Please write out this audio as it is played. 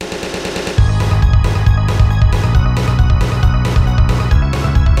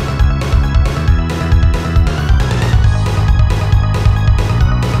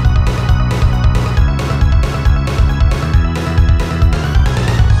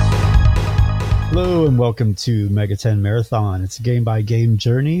Hello and welcome to Mega 10 Marathon. It's a game-by-game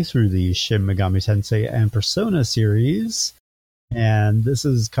journey through the Shin Megami Tensei and Persona series. And this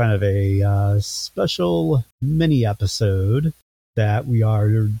is kind of a special mini-episode that we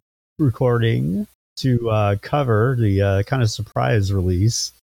are recording to cover the kind of surprise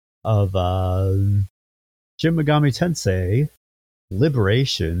release of Shin Megami Tensei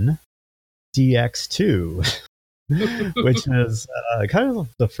Liberation DX2, which is kind of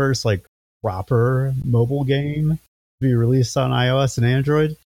the first proper mobile game to be released on iOS and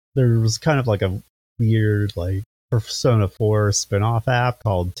Android. There was kind of like a weird Persona 4 spin-off app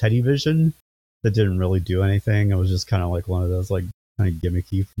called Teddy Vision that didn't really do anything. It was just kind of like one of those kind of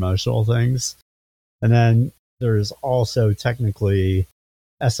gimmicky promotional things. And then there's also technically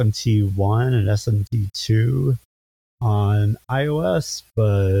SMT1 and SMT2 on iOS,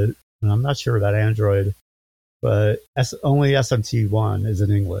 but I'm not sure about Android. But only SMT1 is in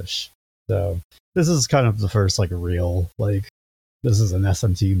English. So this is kind of the first real this is an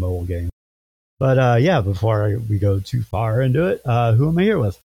SMT mobile game. But yeah, before we go too far into it, who am I here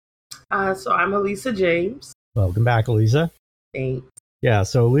with? So I'm Elisa James. Welcome back, Elisa. Thanks. Yeah,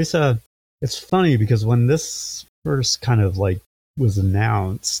 so Elisa, it's funny because when this first kind of was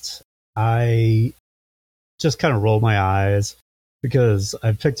announced, I just kind of rolled my eyes because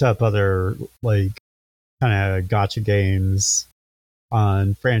I picked up other kind of gotcha games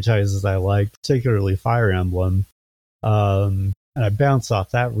on franchises I like, particularly Fire Emblem. And I bounced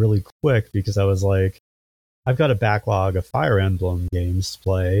off that really quick because I was like, I've got a backlog of Fire Emblem games to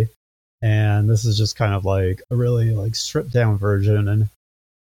play. And this is just kind of a really stripped down version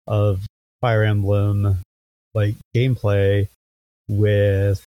of Fire Emblem gameplay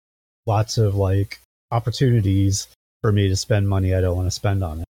with lots of opportunities for me to spend money I don't want to spend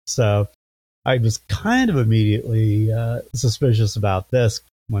on it. So I was kind of immediately suspicious about this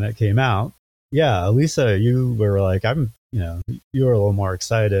when it came out. Yeah, Lisa, you were you were a little more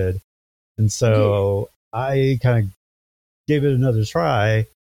excited. And so I kind of gave it another try.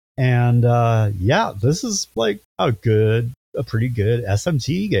 And yeah, this is a pretty good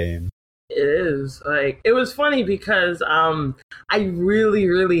SMT game. It is. It was funny because I really,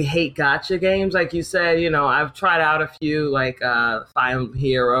 really hate gacha games. Like you said, I've tried out a few Fire Emblem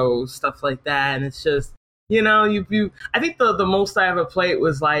Heroes, stuff like that, and it's just, I think the most I ever played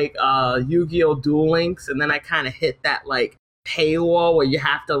was Yu-Gi-Oh! Duel Links, and then I kind of hit that paywall where you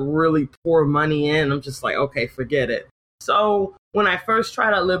have to really pour money in. I'm just okay, forget it. So when I first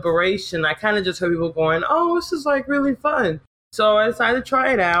tried out Liberation, I kind of just heard people going, oh, this is really fun. So I decided to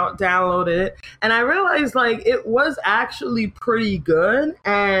try it out, downloaded it, and I realized it was actually pretty good.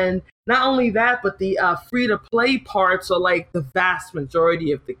 And not only that, but the free-to-play parts are the vast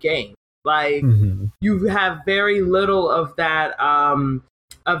majority of the game. You have very little of that kind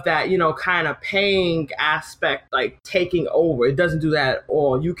of paying aspect taking over. It doesn't do that at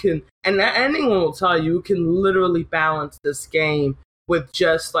all. You can, and anyone will tell you, you can literally balance this game with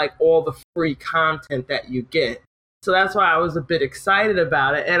just all the free content that you get. So that's why I was a bit excited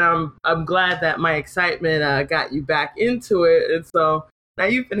about it, and I'm glad that my excitement got you back into it. And so now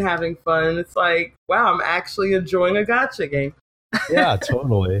you've been having fun. It's wow, I'm actually enjoying a gacha game. Yeah,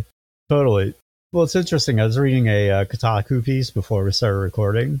 totally. Well, it's interesting. I was reading a Kotaku piece before we started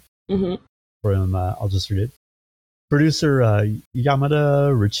recording. From I'll just read it. Producer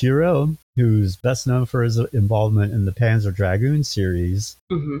Yamada Richiro, who's best known for his involvement in the Panzer Dragoon series,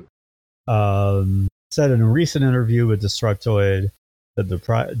 said in a recent interview with Destructoid that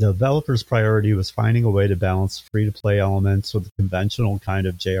the developer's priority was finding a way to balance free-to-play elements with the conventional kind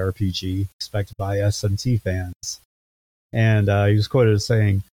of JRPG expected by SMT fans. And he was quoted as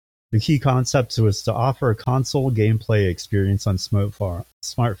saying, the key concept was to offer a console gameplay experience on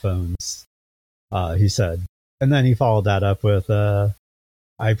smartphones, he said. And then he followed that up with,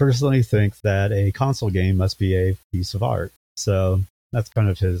 I personally think that a console game must be a piece of art. So that's kind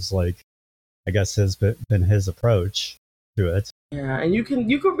of his, I guess has been his approach to it. Yeah, and you can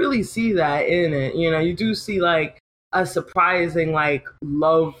really see that in it. You do see a surprising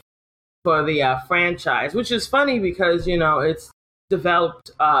love for the franchise, which is funny because it's developed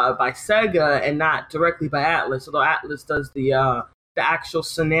by Sega and not directly by Atlus. Although Atlus does the actual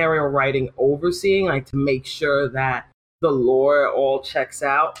scenario writing, overseeing to make sure that the lore all checks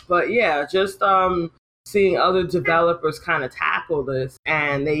out. But yeah, just seeing other developers kind of tackle this,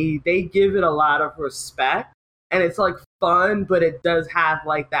 and they give it a lot of respect, and it's fun, but it does have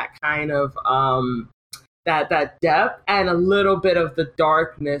that kind of that depth and a little bit of the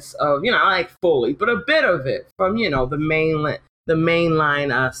darkness of not fully, but a bit of it from the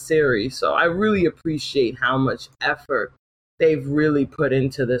mainline series. So I really appreciate how much effort they've really put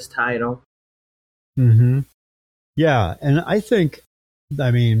into this title. Mm-hmm. Yeah, and I think,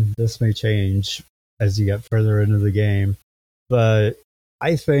 I mean, this may change as you get further into the game, but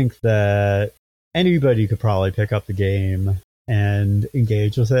I think that anybody could probably pick up the game and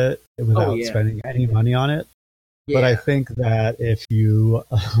engage with it Oh without yeah, spending any money on it. But I yeah. think that if you,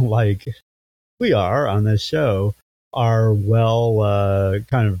 like we are on this show, are well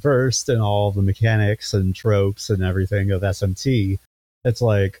kind of versed in all the mechanics and tropes and everything of SMT, it's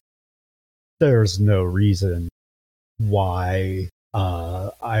like there's no reason why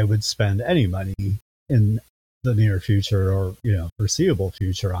I would spend any money in the near future or foreseeable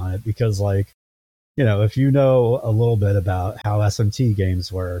future on it, because if you know a little bit about how SMT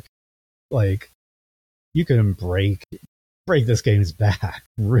games work, like you can break this game's back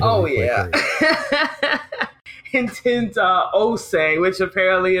Oh really yeah. quickly. Hint, hint, Osei, which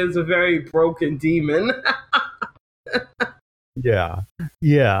apparently is a very broken demon. Yeah,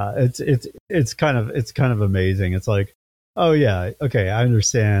 yeah, it's kind of amazing. It's like, oh yeah, okay, I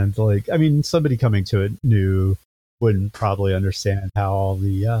understand. Like, I mean, somebody coming to it new wouldn't probably understand how all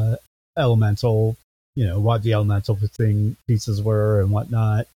the elemental, what the elemental thing pieces were and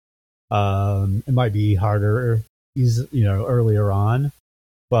whatnot. It might be harder, earlier on,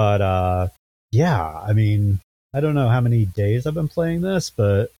 but yeah, I mean, I don't know how many days I've been playing this,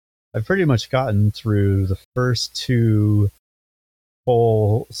 but I've pretty much gotten through the first two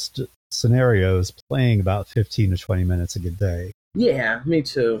full scenarios playing about 15 to 20 minutes a good day. Yeah, me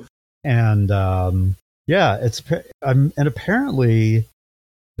too. And yeah, and apparently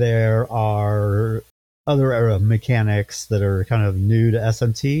there are other mechanics that are kind of new to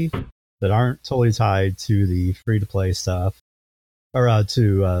SMT that aren't totally tied to the free to play stuff or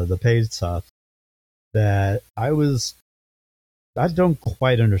to the paid stuff that I don't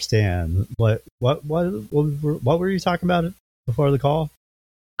quite understand. What were you talking about before the call?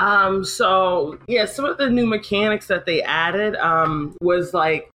 So yeah, some of the new mechanics that they added was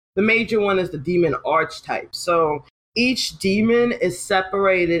like the major one is the demon archetype. So each demon is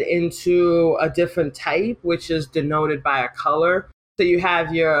separated into a different type, which is denoted by a color. So you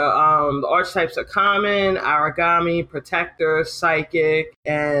have your the archetypes are common, origami, protector, psychic,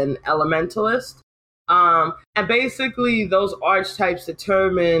 and elementalist. And basically those archetypes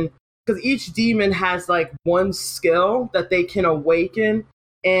determine, because each demon has like one skill that they can awaken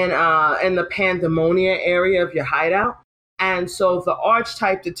in the pandemonia area of your hideout. And so the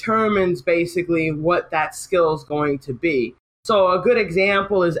archetype determines basically what that skill is going to be. So a good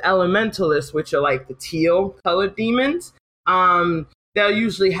example is elementalists, which are like the teal colored demons. They'll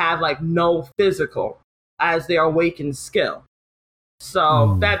usually have like no physical as their awakened skill.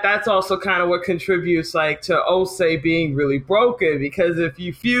 So that's also kind of what contributes like to Osei being really broken, because if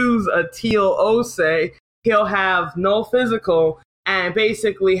you fuse a teal Osei, he'll have no physical and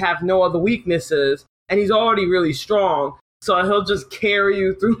basically have no other weaknesses, and he's already really strong, so he'll just carry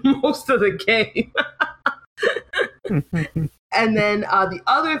you through most of the game. And then the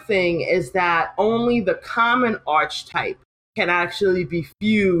other thing is that only the common archetype can actually be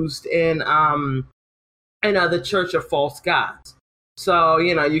fused in the Church of False Gods. So,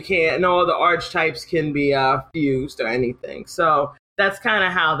 you can't, no other archetypes can be fused or anything. So that's kind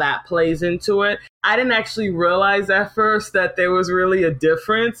of how that plays into it. I didn't actually realize at first that there was really a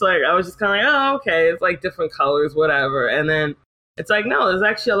difference. Like, I was just kind of like, oh, okay, it's like different colors, whatever. And then it's like, no, there's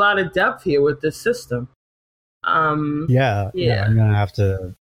actually a lot of depth here with this system. Yeah, I'm going to have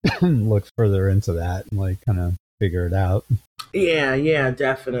to look further into that and like kind of figure it out. Yeah,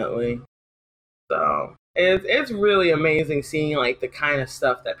 definitely. So it's really amazing seeing like the kind of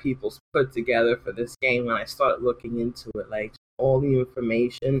stuff that people put together for this game when I started looking into it, like all the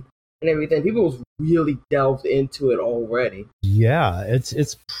information and everything. People really delved into it already. Yeah,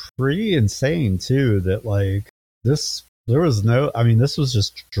 it's pretty insane too that like this this was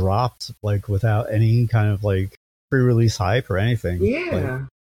just dropped like without any kind of like pre-release hype or anything. Yeah. Like, as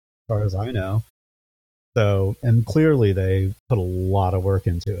far as I know. So, and clearly they put a lot of work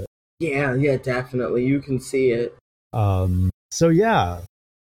into it. Yeah, definitely. You can see it. So yeah,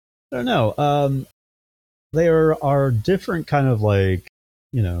 I don't know. There are different kind of like,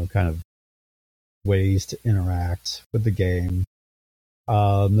 kind of ways to interact with the game.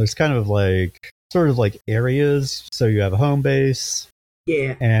 There's kind of like, sort of like areas. So you have a home base.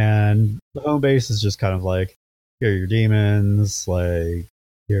 Yeah. And the home base is just kind of like, here are your demons, like,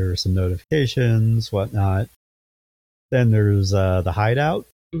 here are some notifications, whatnot. Then there's the hideout.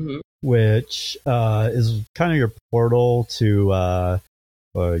 Mm-hmm. Which is kind of your portal to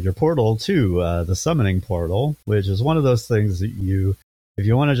the summoning portal, which is one of those things that if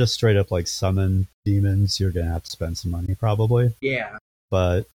you want to just straight up like summon demons, you're gonna have to spend some money probably. Yeah.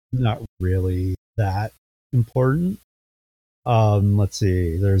 But not really that important. Let's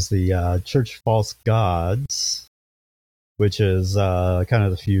see. There's the Church of False Gods, which is kind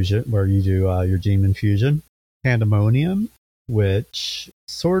of the fusion where you do your demon fusion. Pandemonium, which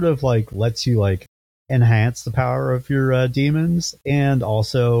sort of like lets you like enhance the power of your demons, and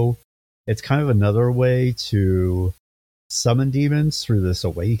also it's kind of another way to summon demons through this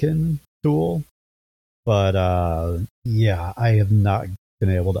awaken tool. But yeah, I have not been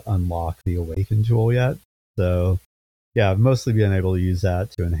able to unlock the awaken tool yet. So yeah, I've mostly been able to use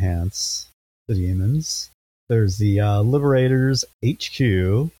that to enhance the demons. There's the Liberators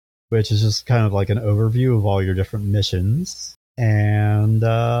HQ, which is just kind of like an overview of all your different missions. And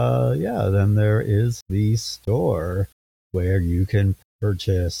yeah, then there is the store where you can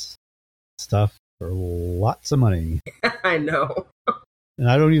purchase stuff for lots of money. I know. And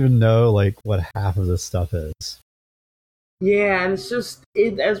I don't even know like what half of this stuff is. Yeah, and it's just,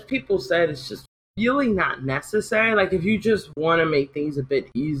 as people said, it's just really not necessary. Like, if you just want to make things a bit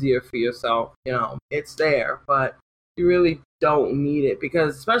easier for yourself, it's there, but you really don't need it,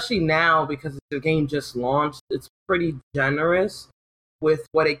 because especially now, because the game just launched, it's pretty generous with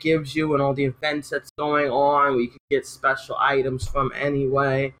what it gives you and all the events that's going on. We could get special items from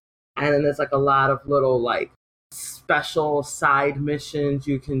anyway, and then there's like a lot of little like special side missions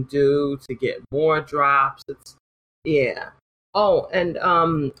you can do to get more drops. Yeah. Oh, and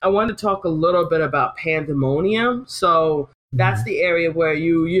I wanted to talk a little bit about Pandemonium. So that's the area where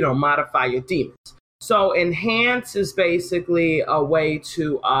you modify your demons. So enhance is basically a way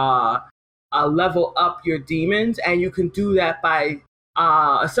to level up your demons, and you can do that by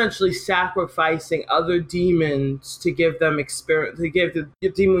essentially sacrificing other demons to give them experience, to give the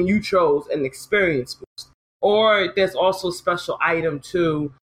demon you chose an experience boost. Or there's also a special item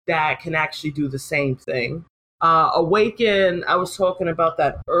too that can actually do the same thing. Awaken, I was talking about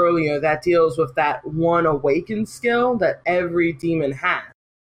that earlier. That deals with that one awaken skill that every demon has.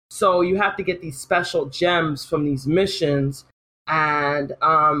 So you have to get these special gems from these missions, and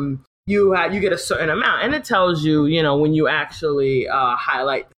you get a certain amount, and it tells you, when you actually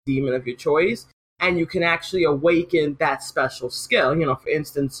highlight the demon of your choice, and you can actually awaken that special skill. For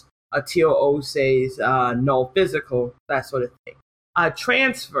instance, a Teal Osei's null physical, that sort of thing.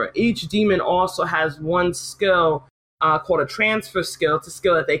 Transfer. Each demon also has one skill called a transfer skill. It's a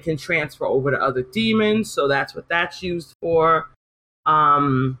skill that they can transfer over to other demons, so that's what that's used for.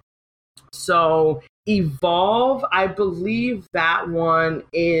 So evolve, I believe that one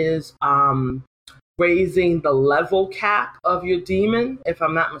is raising the level cap of your demon, if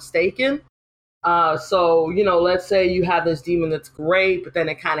I'm not mistaken. So, let's say you have this demon that's great, but then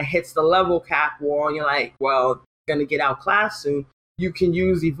it kind of hits the level cap wall, and you're like, well, going to get outclassed soon. You can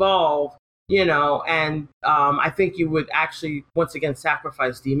use evolve, and I think you would actually, once again,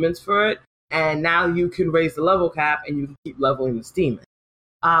 sacrifice demons for it. And now you can raise the level cap, and you can keep leveling this demon.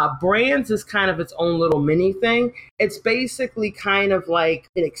 Brands is kind of its own little mini thing. It's basically kind of like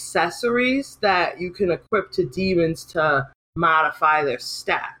an accessories that you can equip to demons to modify their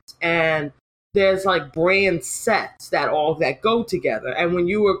stats. And there's like brand sets that go together. And when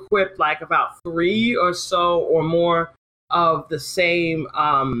you equip like about 3 or so or more of the same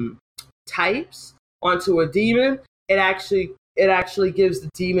types onto a demon, it actually gives the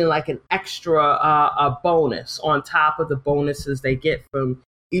demon like an extra a bonus on top of the bonuses they get from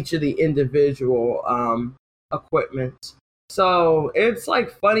each of the individual equipment. So it's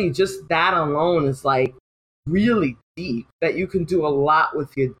like funny, just that alone is like really deep, that you can do a lot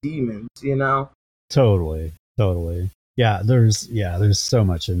with your demons, Totally. Yeah, there's so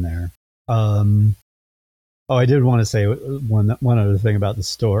much in there. Oh, I did want to say one other thing about the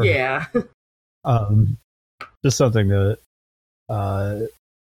store. Yeah. Just something that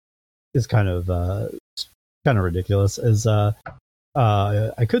is kind of ridiculous is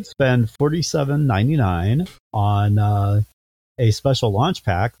I could spend $47.99 on a special launch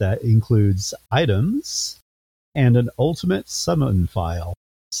pack that includes items and an ultimate summon file.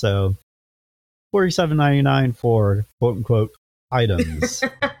 So $47.99 for quote unquote items.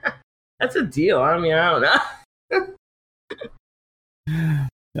 That's a deal. I mean, I don't know.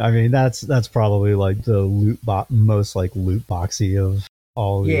 I mean, that's probably like the most like loot boxy of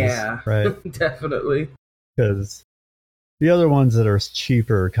all these, yeah, right? Definitely. Because the other ones that are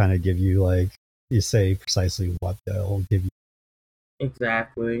cheaper kind of give you like, you say precisely what they'll give you.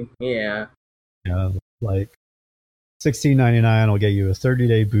 Exactly. Yeah. Like $16.99 will get you a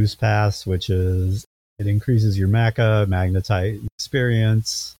 30-day boost pass, which is, it increases your magnetite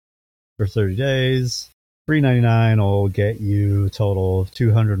experience for 30 days. $3.99 will get you a total of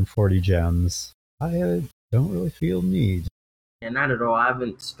 240 gems. I don't really feel need And not at all. I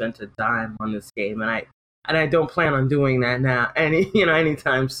haven't spent a dime on this game, and I don't plan on doing that now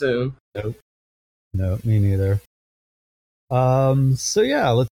anytime soon. Nope. No, me neither. So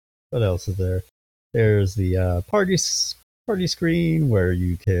yeah, what else is there? There's the party screen where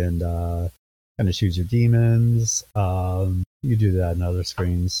you can kind of choose your demons. You do that in other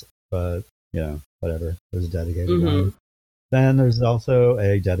screens, but whatever. There's a dedicated one. Then there's also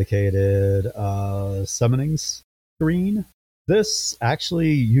a dedicated summoning screen. This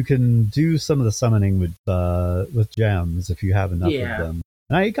actually, you can do some of the summoning with gems if you have enough of them.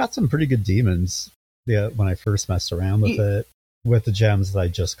 And I got some pretty good demons when I first messed around with it, with the gems that I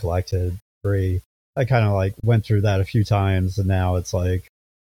just collected free. I kind of like went through that a few times, and now it's like,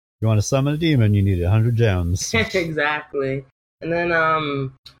 you want to summon a demon, you need 100 gems. Exactly. And then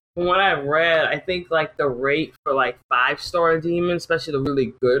from what I've read, I think like the rate for like 5-star demons, especially the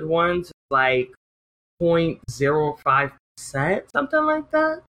really good ones, is like 0.05%, something like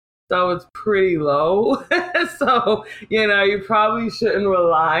that. So it's pretty low. So, you probably shouldn't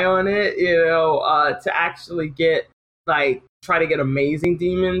rely on it, to actually try to get amazing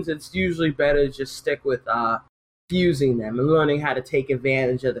demons. It's usually better to just stick with fusing them and learning how to take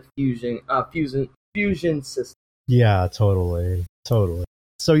advantage of the fusion system. Yeah, totally.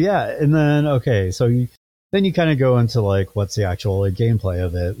 So yeah, and then then you kind of go into like what's the actual gameplay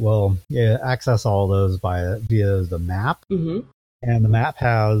of it. Well, access all those via the map, and the map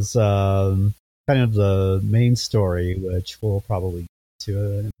has kind of the main story, which we'll probably get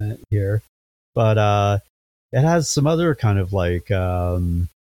to in a minute here, but it has some other kind of like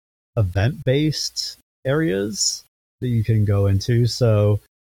event-based areas that you can go into. So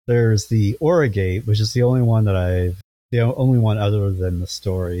there's the Aura Gate, which is the only one other than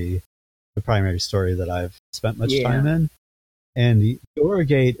the primary story that I've spent much time in. And the Aura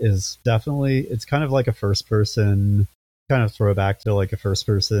Gate is definitely, it's kind of like a first person, kind of throwback to like a first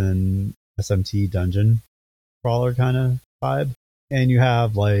person SMT dungeon crawler kind of vibe. And you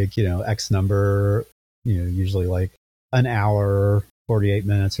have like, X number, usually like an hour, 48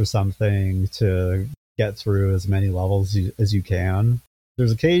 minutes or something to get through as many levels as you can.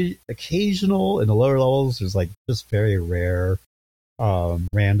 There's occasional in the lower levels, there's like just very rare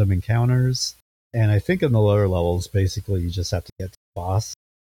random encounters. And I think in the lower levels, basically you just have to get to the boss.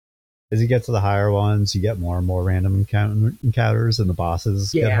 As you get to the higher ones, you get more and more random encounters and the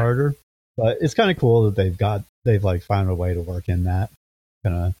bosses get harder. But it's kind of cool that they've like found a way to work in that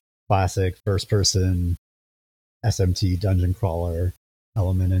kind of classic first person SMT dungeon crawler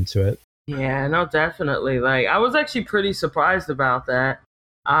element into it. Yeah, no, definitely. Like, I was actually pretty surprised about that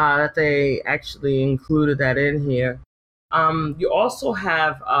they actually included that in here. You also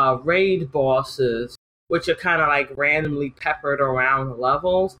have raid bosses, which are kind of like randomly peppered around the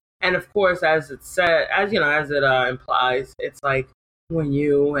levels. And of course, as it implies, it's like when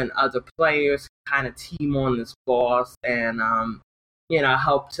you and other players kind of team on this boss and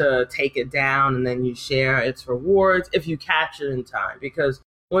help to take it down, and then you share its rewards if you catch it in time. Because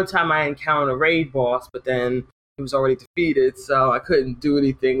one time I encountered a raid boss, but then it was already defeated, so I couldn't do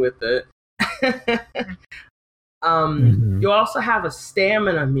anything with it. You also have a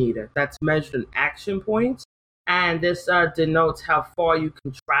stamina meter that's measured in action points, and this denotes how far you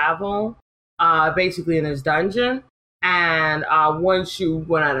can travel, basically in this dungeon. And once you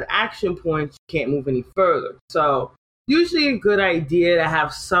run out of action points, you can't move any further. So usually a good idea to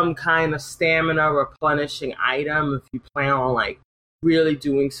have some kind of stamina replenishing item if you plan on like really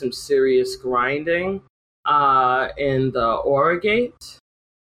doing some serious grinding in the Aura Gate.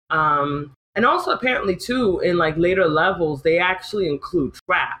 And also apparently too, in like later levels, they actually include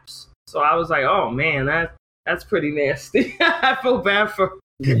traps. So I was like, oh man, that's pretty nasty. I feel bad for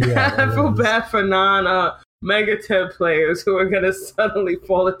non Mega 10 players who are gonna suddenly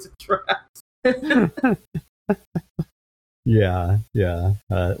fall into traps. Yeah,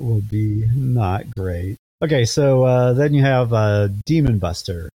 it will be not great. Okay, so then you have Demon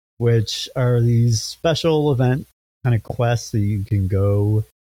Buster, which are these special event kind of quests that you can go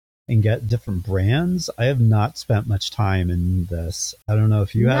and get different brands. I have not spent much time in this. I don't know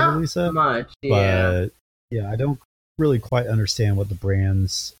if you have, Elisa. Not much, yeah. But yeah, I don't really quite understand what the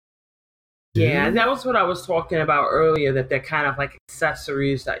brands do. Yeah, that was what I was talking about earlier, that they're kind of like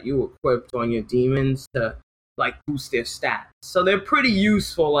accessories that you equipped on your demons to like boost their stats. So they're pretty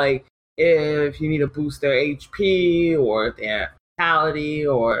useful, like if you need to boost their HP or their vitality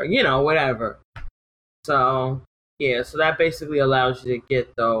or, whatever. So yeah, so that basically allows you to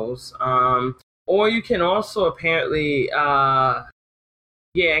get those. Or you can also apparently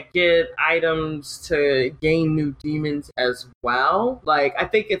get items to gain new demons as well. Like I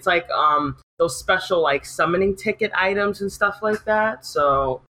think it's like those special like summoning ticket items and stuff like that.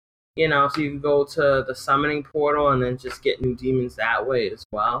 So so you can go to the summoning portal and then just get new demons that way as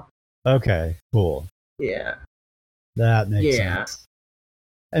well. Okay, cool. Yeah. That makes sense.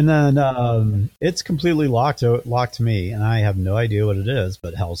 And then it's completely locked to me, and I have no idea what it is,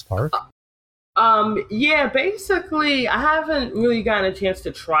 but Hell's Park? Yeah, basically, I haven't really gotten a chance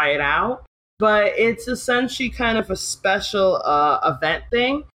to try it out, but it's essentially kind of a special event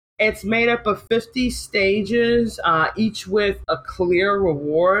thing. It's made up of 50 stages, each with a clear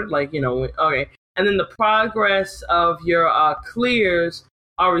reward, okay. And then the progress of your clears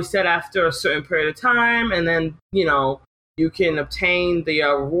are reset after a certain period of time, and then, you can obtain the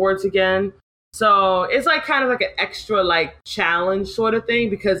rewards again. So it's like kind of like an extra like challenge sort of thing,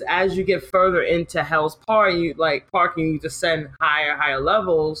 because as you get further into Hell's Park, you descend higher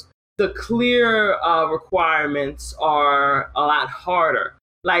levels, the clear requirements are a lot harder.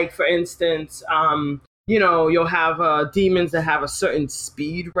 Like, for instance, you'll have demons that have a certain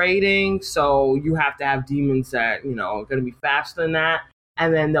speed rating, so you have to have demons that, are going to be faster than that.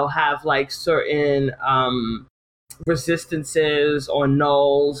 And then they'll have like certain resistances or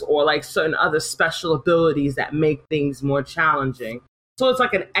nulls or like certain other special abilities that make things more challenging. So it's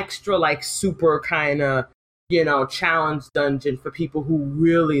like an extra like super kind of challenge dungeon for people who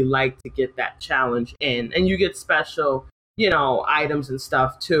really like to get that challenge in. And you get special items and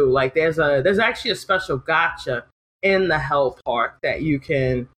stuff too. Like there's actually a special gacha in the Hell Park that you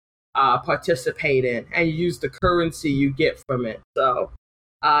can participate in, and you use the currency you get from it. So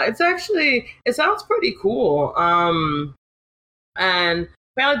it sounds pretty cool. And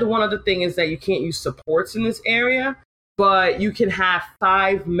apparently the one other thing is that you can't use supports in this area, but you can have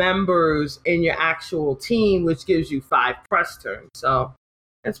 5 members in your actual team, which gives you 5 press turns. So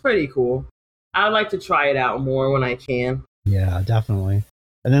it's pretty cool. I'd like to try it out more when I can. Yeah, definitely.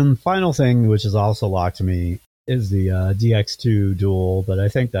 And then the final thing, which is also locked to me, is the DX2 duel, but I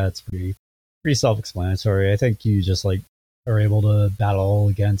think that's pretty self-explanatory. I think you just like are able to battle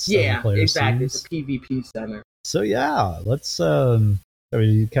against other players. Exactly. It's a PvP center. So yeah, let's kind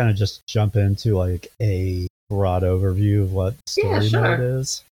of just jump into like a broad overview of what story mode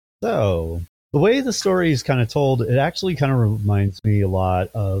is. So the way the story is kind of told, it actually kind of reminds me a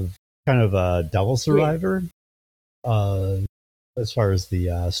lot of kind of a Devil Survivor, as far as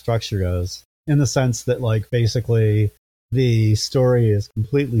the structure goes, in the sense that like basically the story is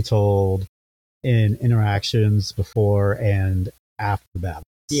completely told in interactions before and after the battle.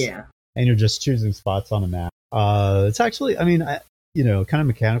 Yeah. And you're just choosing spots on a map. It's actually, I mean, kind of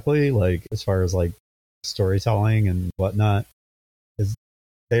mechanically, like as far as like storytelling and whatnot, is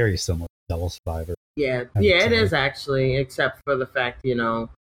very similar to Devil Survivor. Yeah, it is actually, except for the fact, you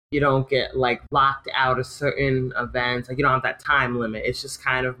don't get like locked out of certain events. Like you don't have that time limit. It's just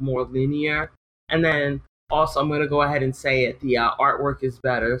kind of more linear. And then also, I'm going to go ahead and say it. The artwork is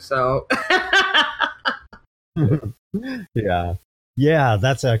better. So yeah,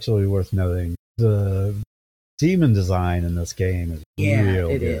 that's actually worth noting. The demon design in this game is real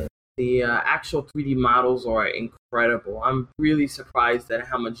good. Is. The actual 3D models are incredible. I'm really surprised at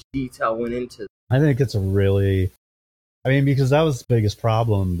how much detail went into it. I think it's because that was the biggest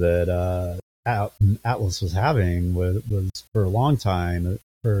problem that Atlas was having was for a long time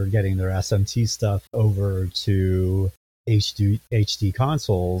for getting their SMT stuff over to HD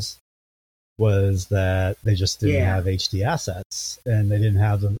consoles, was that they just didn't have HD assets and they didn't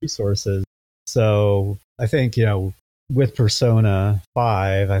have the resources. So I think, with Persona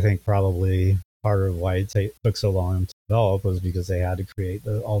 5, I think probably part of why it took so long to develop was because they had to create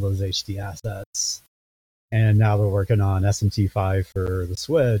all those HD assets. And now they're working on SMT5 for the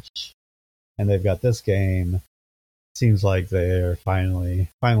Switch, and they've got this game. Seems like they're finally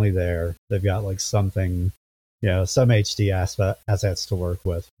there. They've got like something, some HD assets to work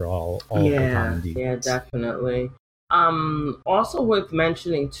with for all of the common demons. Yeah, definitely. Also worth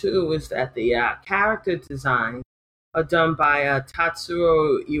mentioning too is that the character design are done by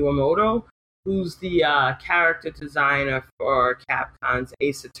Tatsuro Iwamoto, who's the character designer for Capcom's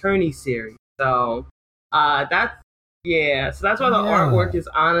Ace Attorney series. So that's why the artwork is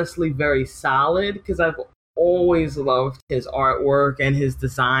honestly very solid, because I've always loved his artwork and his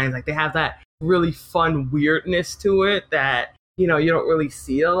designs. Like they have that really fun weirdness to it that you don't really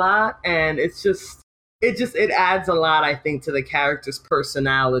see a lot, and it adds a lot, I think, to the characters'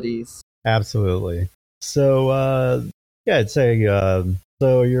 personalities. Absolutely. So I'd say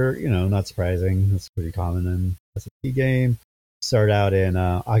so you're not surprising. It's pretty common in a SMT game. Start out in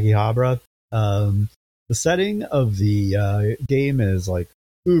Akihabara. The setting of the game is like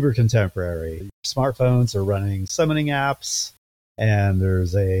uber contemporary. Smartphones are running summoning apps, and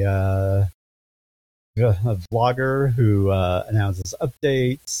there's a a vlogger who announces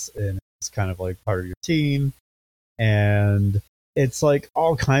updates, and it's kind of like part of your team. And it's like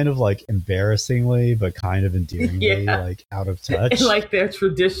all kind of like embarrassingly, but kind of endearingly, Yeah, like out of touch. and like their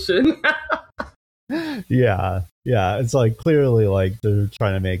tradition. Yeah, yeah. It's like clearly like they're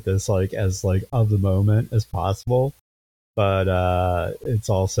trying to make this like as like of the moment as possible, but it's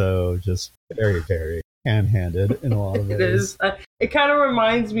also just very, very ham-handed in a lot of It ways. is. It kind of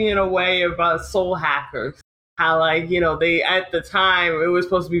reminds me in a way about Soul Hackers. How, like, they at the time it was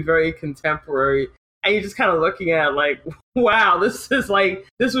supposed to be very contemporary, and you're just kind of looking at it like, wow, this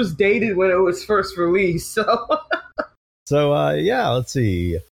was dated when it was first released. So So yeah, let's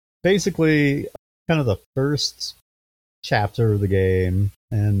see. Basically, kind of the first chapter of the game,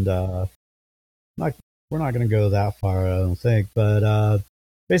 and not we're not going to go that far, I don't think. But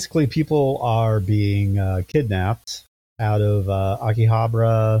basically, people are being kidnapped out of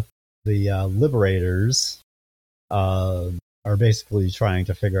Akihabara. The Liberators are basically trying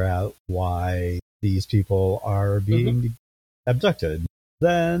to figure out why these people are being abducted.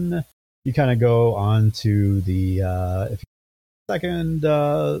 Then you kind of go on to the second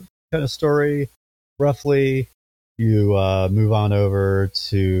kind of story. Roughly, you move on over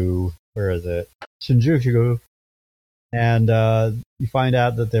to, where is it? Shinjuku, and you find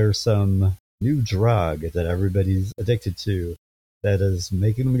out that there's some new drug that everybody's addicted to that is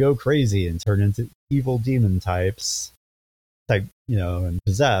making them go crazy and turn into evil demon type, and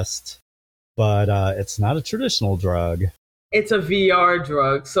possessed. But it's not a traditional drug. it's a VR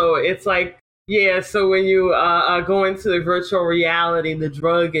drug. So it's like, yeah. So when you go into the virtual reality, the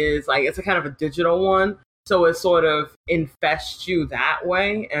drug is like, it's a kind of a digital one. So it sort of infests you that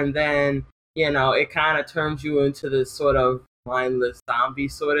way, and then it kind of turns you into this sort of mindless zombie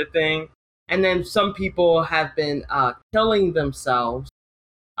sort of thing. And then some people have been killing themselves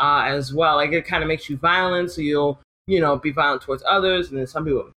as well. Like, it kind of makes you violent, so you'll be violent towards others, and then some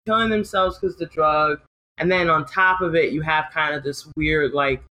people are killing themselves because of the drug. And then on top of it, you have kind of this weird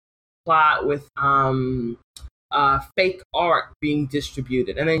like plot with fake art being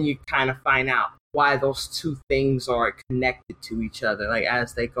distributed, and then you kind of find out why those two things are connected to each other, like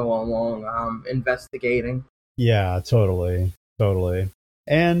as they go along investigating. Yeah, totally, totally.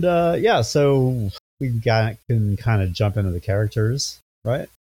 And yeah, so can kind of jump into the characters, right?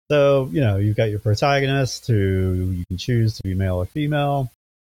 So you've got your protagonist who you can choose to be male or female.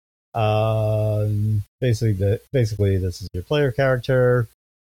 Basically, this is your player character.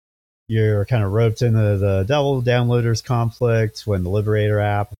 You're kind of roped into the Devil Downloaders conflict when the Liberator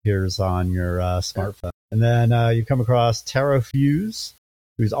app appears on your smartphone. And then you come across Taro Fuse,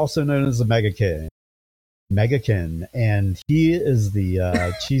 who's also known as the Megakin, and he is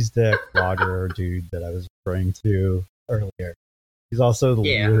the cheese dick vlogger dude that I was referring to earlier. He's also the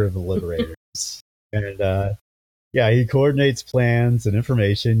leader of the Liberators. And yeah, he coordinates plans and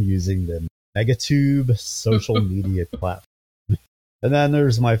information using the Megatube social media platform. And then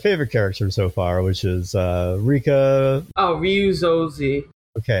there's my favorite character so far, which is Rika. Oh, Ryuzozi.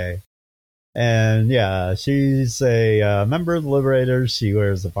 Okay. And yeah, she's a member of the Liberators. She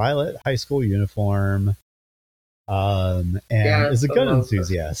wears a violet high school uniform and is a gun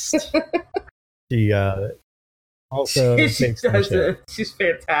enthusiast. She also she does it. She's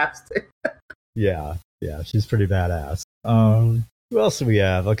fantastic. Yeah, she's pretty badass. Who else do we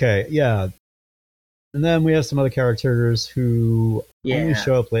have? Okay, yeah. And then we have some other characters who only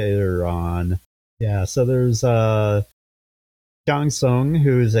show up later on. Yeah, so there's Jiang Sung,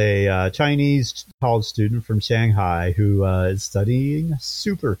 who is a Chinese college student from Shanghai who is studying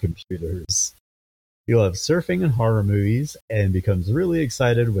supercomputers. He loves surfing and horror movies and becomes really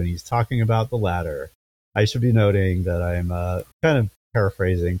excited when he's talking about the latter. I should be noting that I'm kind of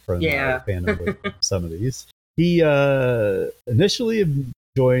paraphrasing from fandom with some of these. He initially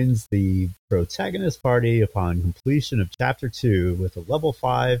joins the protagonist party upon completion of Chapter 2 with a level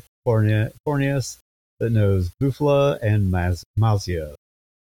 5 Corneus that knows Bufla and Mazio.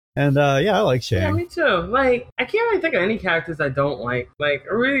 And yeah, I like Shang. Yeah, me too. Like, I can't really think of any characters I don't like. Like,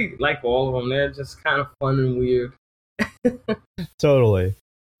 I really like all of them. They're just kind of fun and weird. Totally.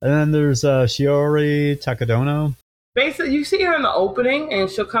 And then there's Shiori Takadono. Basically, you see her in the opening, and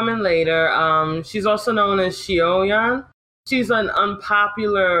she'll come in later. She's also known as Shioyan. She's an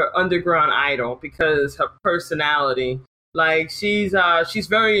unpopular underground idol because her personality. Like, she's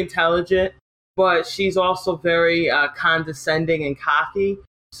very intelligent, but she's also very condescending and cocky.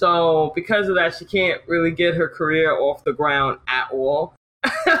 So because of that, she can't really get her career off the ground at all.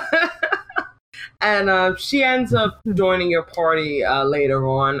 And she ends up joining your party later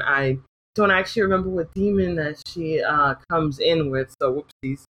on. I don't actually remember what demon that she comes in with, so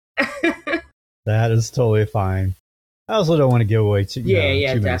whoopsies. That is totally fine. I also don't want to give away too many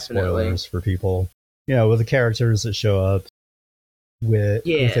definitely. spoilers for people. With the characters that show up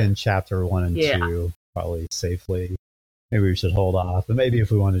within chapter 1 and 2, probably safely. Maybe we should hold off. But maybe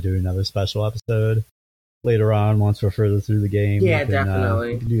if we want to do another special episode later on, once we're further through the game,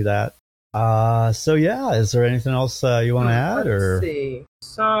 definitely. We can do that. So yeah, is there anything else you want to add? Let's see.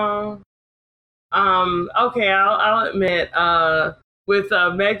 So, okay, I'll admit, with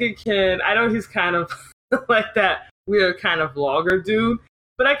Megakin, I know he's kind of like that weird kind of vlogger dude,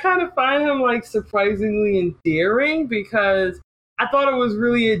 but I kind of find him like surprisingly endearing because I thought it was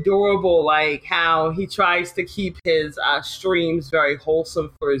really adorable, like how he tries to keep his streams very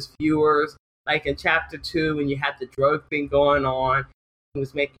wholesome for his viewers. Like in chapter 2, when you had the drug thing going on, he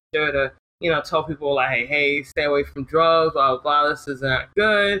was making sure to, tell people like, hey, stay away from drugs, blah, blah, blah, this is not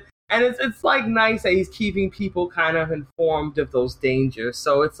good. And it's like nice that he's keeping people kind of informed of those dangers.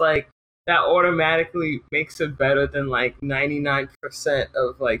 So it's like that automatically makes it better than like 99%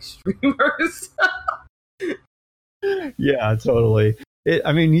 of like streamers. Yeah, totally.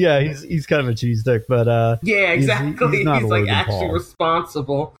 He's kind of a cheese stick, but yeah, exactly. He's like actually Paul.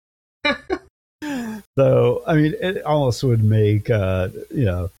 Responsible. So it almost would make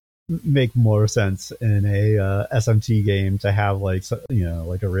make more sense in a SMT game to have like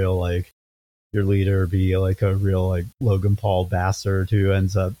like a real like your leader be like a real like Logan Paul bastard who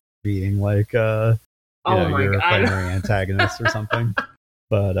ends up being like your primary antagonist or something.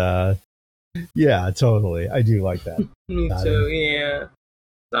 But yeah, totally. I do like that. Me too, yeah.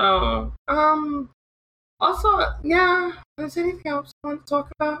 So, also, yeah, is there anything else I want to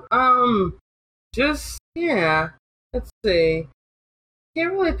talk about? Let's see.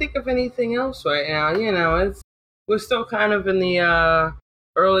 Can't really think of anything else right now. We're still kind of in the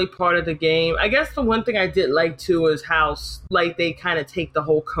early part of the game. I guess the one thing I did like too is how like they kind of take the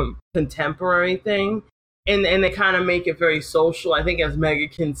whole contemporary thing and they kind of make it very social. I think as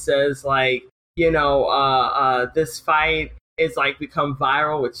Megakin says, like, this fight is like become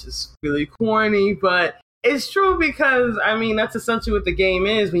viral, which is really corny, but it's true because that's essentially what the game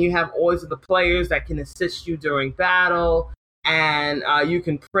is. When you have always the players that can assist you during battle, and you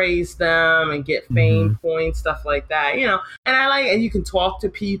can praise them and get fame points, stuff like that, and you can talk to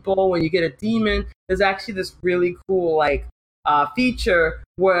people when you get a demon. There's actually this really cool like feature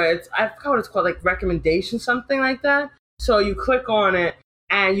where I forgot what it's called, like recommendation, something like that. So you click on it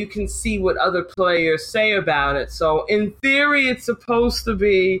and you can see what other players say about it. So in theory, it's supposed to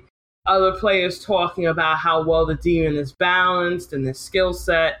be other players talking about how well the demon is balanced and the skill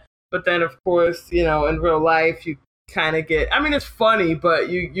set. But then, of course, in real life, you kind of get, it's funny, but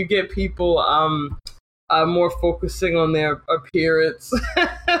you get people more focusing on their appearance.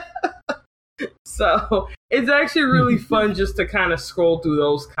 So it's actually really fun just to kind of scroll through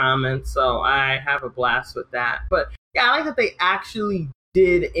those comments. So I have a blast with that. But yeah, I like that they actually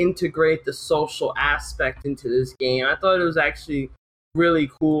did integrate the social aspect into this game. I thought it was actually really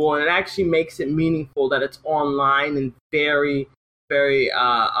cool, and it actually makes it meaningful that it's online and very, very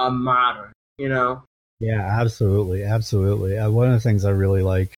modern, Yeah, absolutely. One of the things I really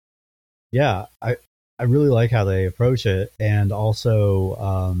like, I really like how they approach it. And also,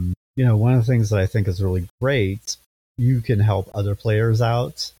 one of the things that I think is really great, you can help other players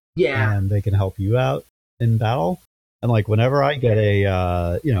out. Yeah. And they can help you out in battle. And like whenever I get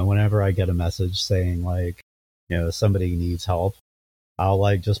a message saying like, somebody needs help, I'll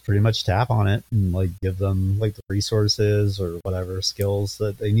like just pretty much tap on it and like give them like the resources or whatever skills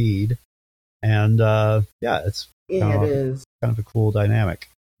that they need. And it's it is kind of a cool dynamic.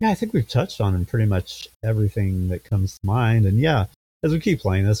 Yeah, I think we've touched on pretty much everything that comes to mind. And yeah, as we keep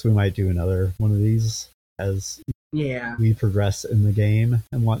playing this, we might do another one of these as we progress in the game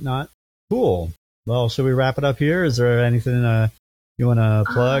and whatnot. Cool. Well, should we wrap it up here? Is there anything you want to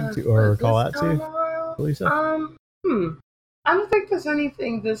plug or call out to, Lisa? I don't think there's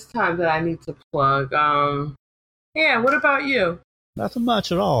anything this time that I need to plug. What about you? Nothing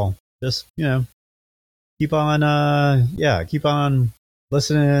much at all. Just, keep on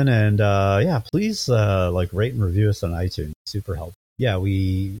listening and, please, rate and review us on iTunes. Super helpful. Yeah,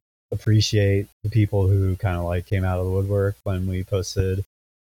 we appreciate the people who kind of like came out of the woodwork when we posted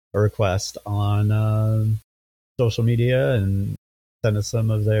a request on social media and sent us some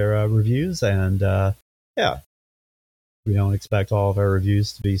of their reviews. And, we don't expect all of our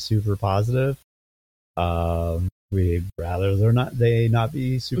reviews to be super positive. We'd rather they not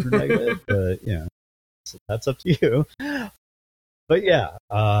be super negative, but so that's up to you. But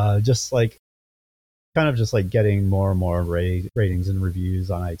just like getting more and more ratings and reviews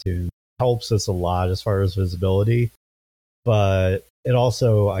on iTunes helps us a lot as far as visibility. But it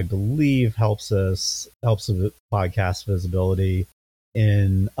also, I believe, helps with podcast visibility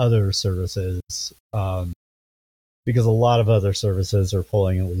in other services, because a lot of other services are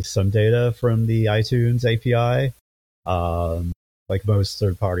pulling at least some data from the iTunes API, like most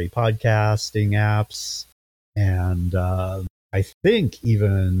third-party podcasting apps, and I think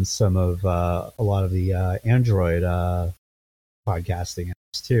even some of a lot of the Android podcasting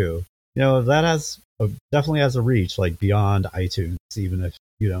apps too. That definitely has a reach like beyond iTunes, even if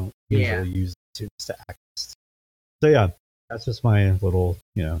you don't usually use iTunes to access. So yeah, that's just my little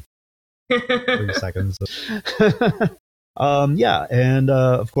 30 seconds. Yeah, and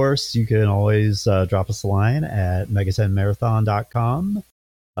of course you can always drop us a line at mega10marathon.com.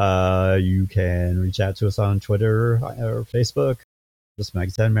 You can reach out to us on Twitter or Facebook, just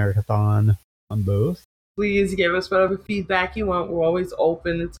Mega10 Marathon on both. Please give us whatever feedback you want. We're always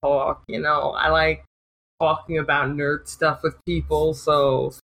open to talk. I like talking about nerd stuff with people,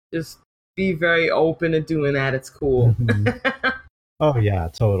 so just be very open to doing that. It's cool. Mm-hmm. Oh yeah,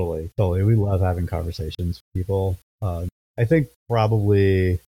 totally. We love having conversations with people. I think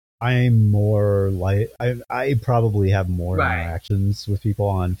probably I'm more like I probably have more interactions with people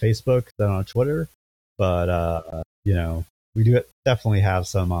on Facebook than on Twitter, but we do definitely have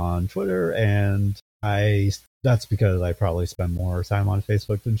some on Twitter, and that's because I probably spend more time on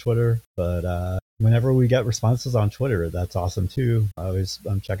Facebook than Twitter. But whenever we get responses on Twitter, that's awesome too.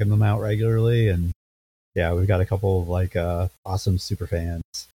 I'm checking them out regularly, and yeah, we've got a couple of awesome super fans.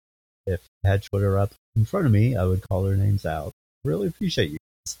 If I had Twitter up in front of me, I would call their names out. Really appreciate you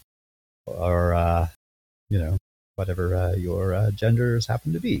guys. Or whatever your genders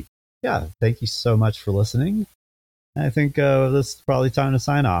happen to be. Yeah, thank you so much for listening. I think this is probably time to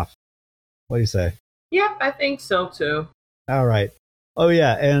sign off. What do you say? Yep, I think so too. All right. Oh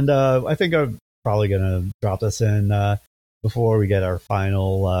yeah, and I think I'm probably gonna drop this in before we get our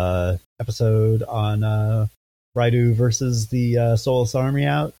final episode on Raidu versus the Soulless Army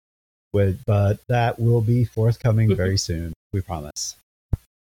out. But that will be forthcoming very soon. We promise.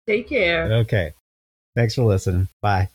 Take care. Okay. Thanks for listening. Bye.